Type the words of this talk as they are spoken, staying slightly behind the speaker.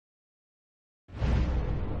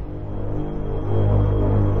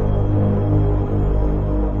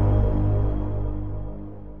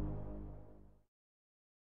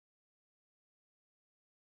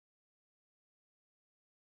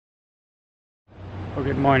Well,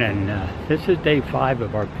 good morning. This is day 5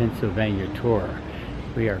 of our Pennsylvania tour.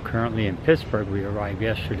 We are currently in Pittsburgh. We arrived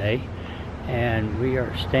yesterday, and we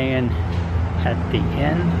are staying at the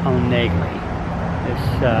Inn on Nagley. This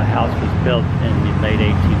house was built in the late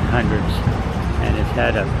 1800s, and it's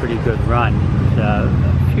had a pretty good run with a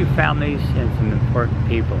few families and some important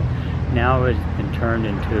people. Now it's been turned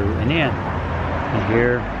into an inn. And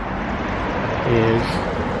here is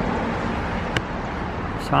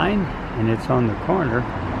a sign, and it's on the corner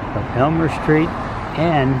of Elmer Street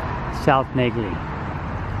and South Nagley,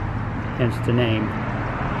 hence the name,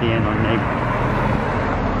 the Inn on Nagley.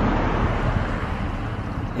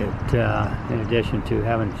 In addition to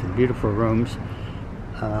having some beautiful rooms,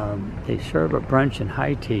 they serve a brunch and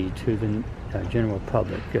high tea to the general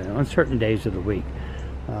public on certain days of the week.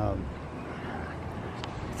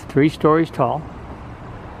 It's 3 stories tall.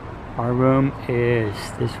 Our room is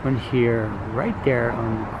this one here, right there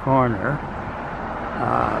on the corner,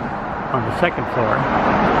 on the 2nd floor.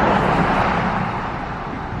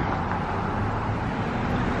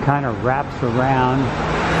 Kind of wraps around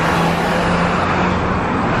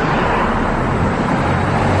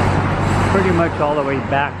pretty much all the way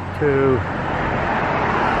back to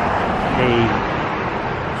the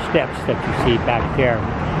steps that you see back there.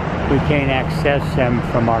 We can't access them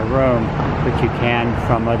from our room, but you can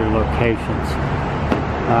from other locations.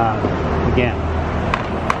 Again,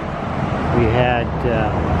 we had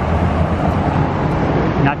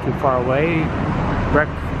not too far away,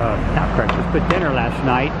 not breakfast, but dinner last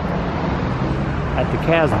night at the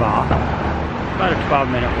Casbah, about a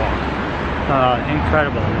 12-minute walk.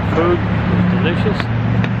 Incredible. The food was delicious,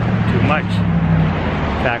 too much.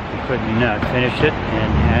 In fact, we couldn't finish it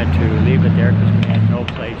and had to leave it there because we had no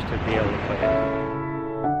place to be able to put it.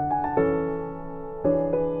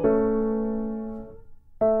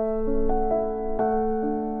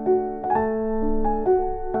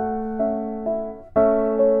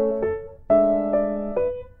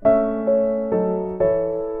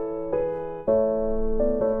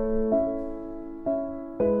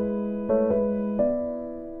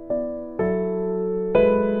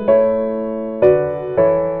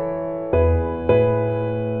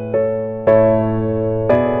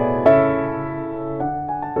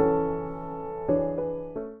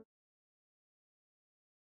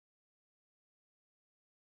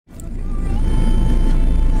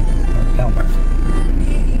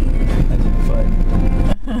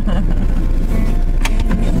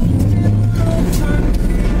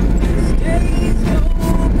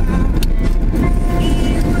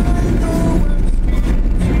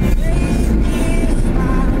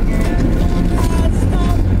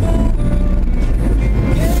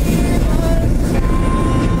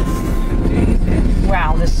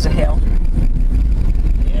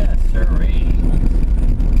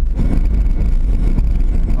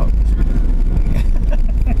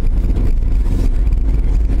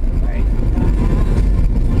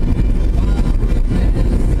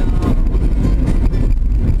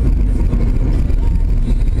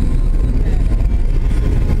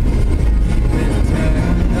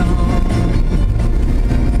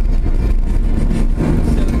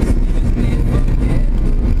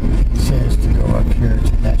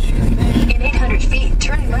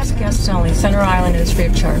 Center Island is free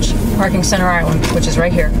of charge. Parking Center Island, which is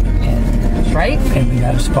right here. Right? And we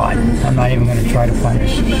got a spot. I'm not even going to try to find a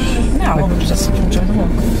spot. No, we'll just enjoy the walk.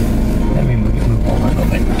 Let me move over a little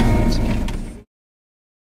bit.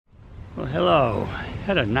 Well, hello.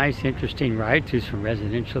 Had a nice, interesting ride through some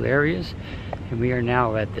residential areas, and we are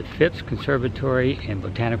now at the Phipps Conservatory and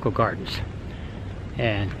Botanical Gardens.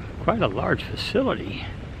 And quite a large facility.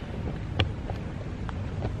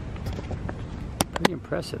 Pretty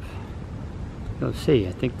impressive. You'll see,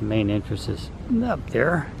 I think the main entrance is up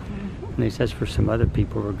there. At least that's where some other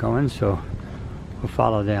people were going, so we'll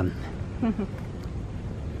follow them.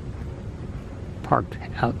 Parked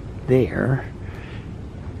out there.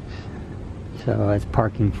 So that's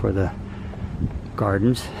parking for the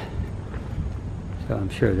gardens. So I'm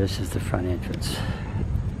sure this is the front entrance.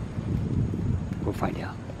 We'll find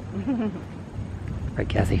out. Right,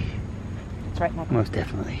 Kathy? That's right, Michael. Most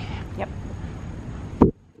definitely. Yep.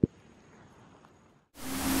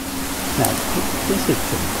 Now, this is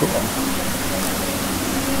pretty cool.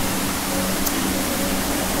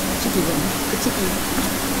 Chicky room. The chicky.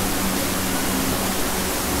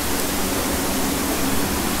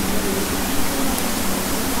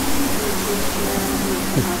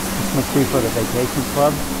 This must be for the vacation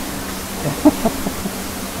club.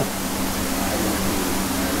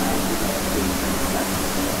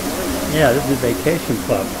 Yeah, this is a vacation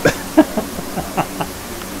club.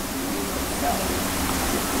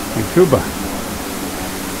 In Cuba.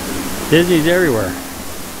 Disney's everywhere.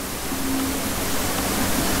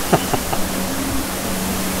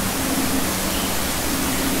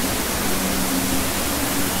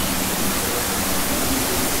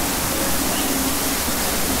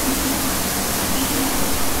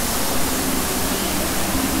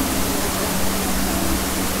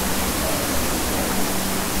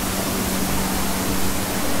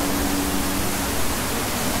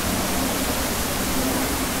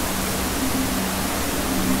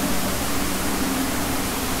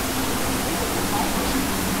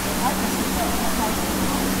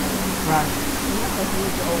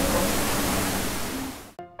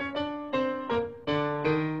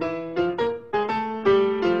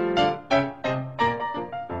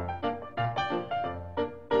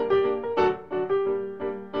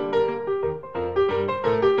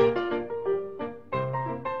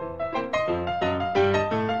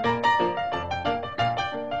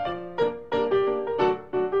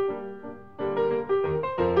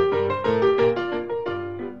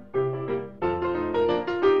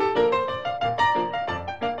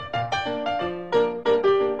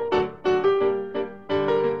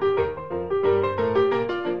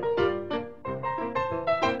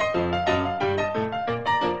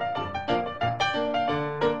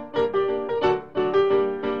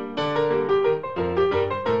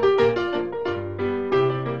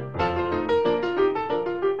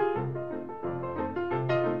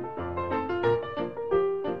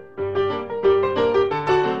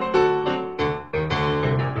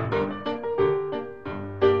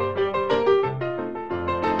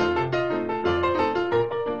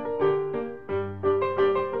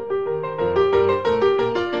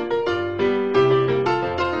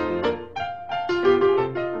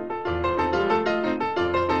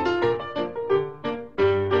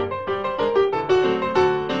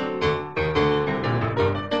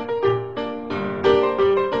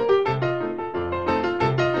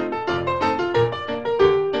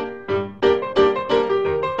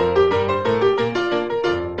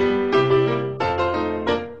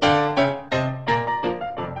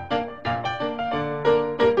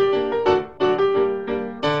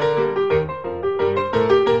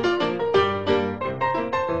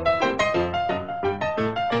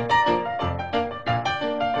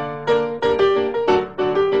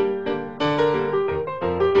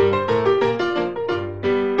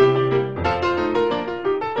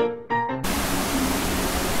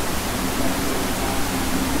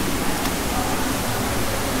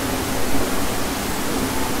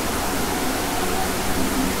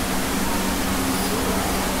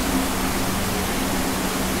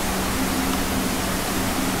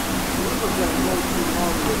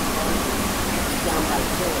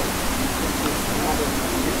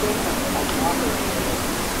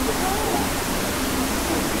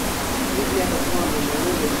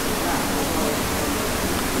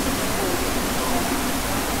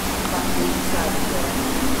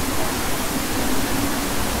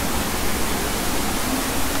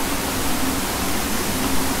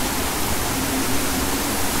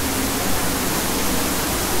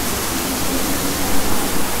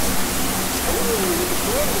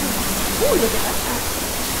 Ooh, look at that.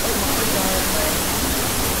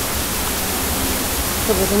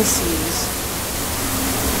 The living seas.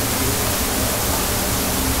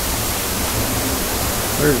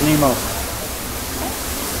 Where's Nemo?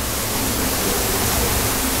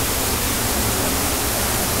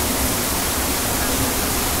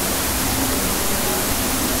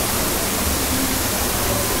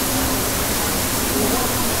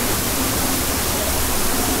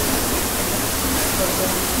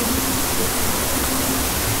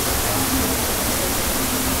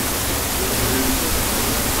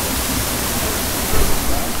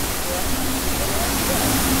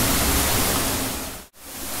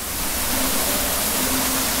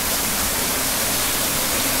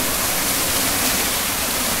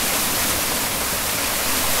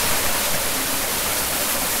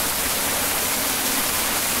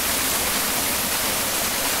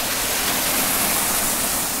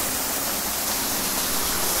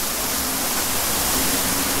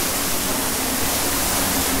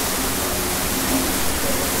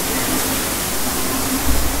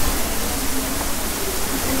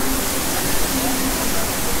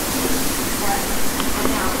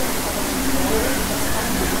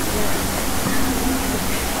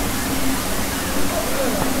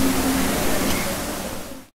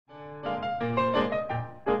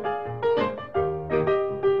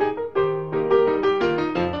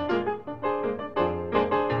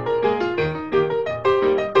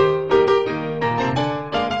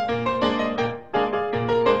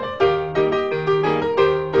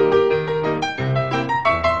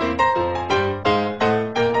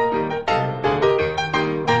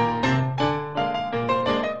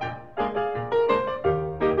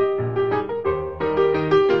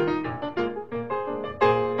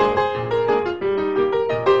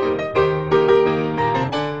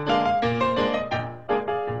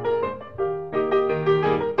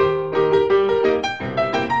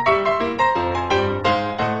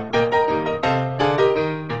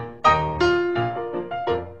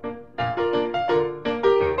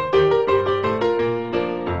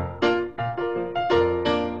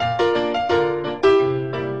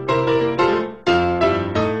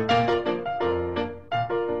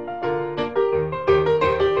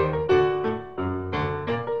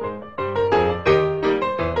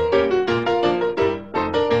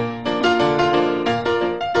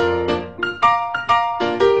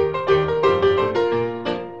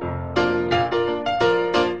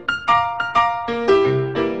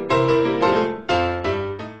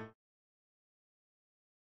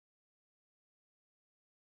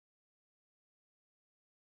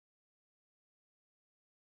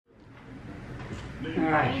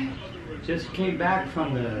 Alright, just came back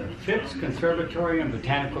from the Phipps Conservatory and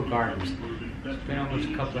Botanical Gardens. It's been almost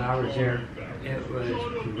a couple hours there. It was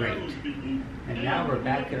great. And now we're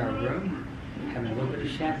back at our room, having a little bit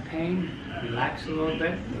of champagne, relax a little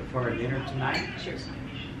bit before our dinner tonight. Cheers.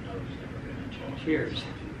 Cheers.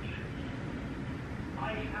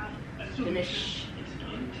 Finish.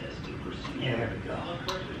 There we go.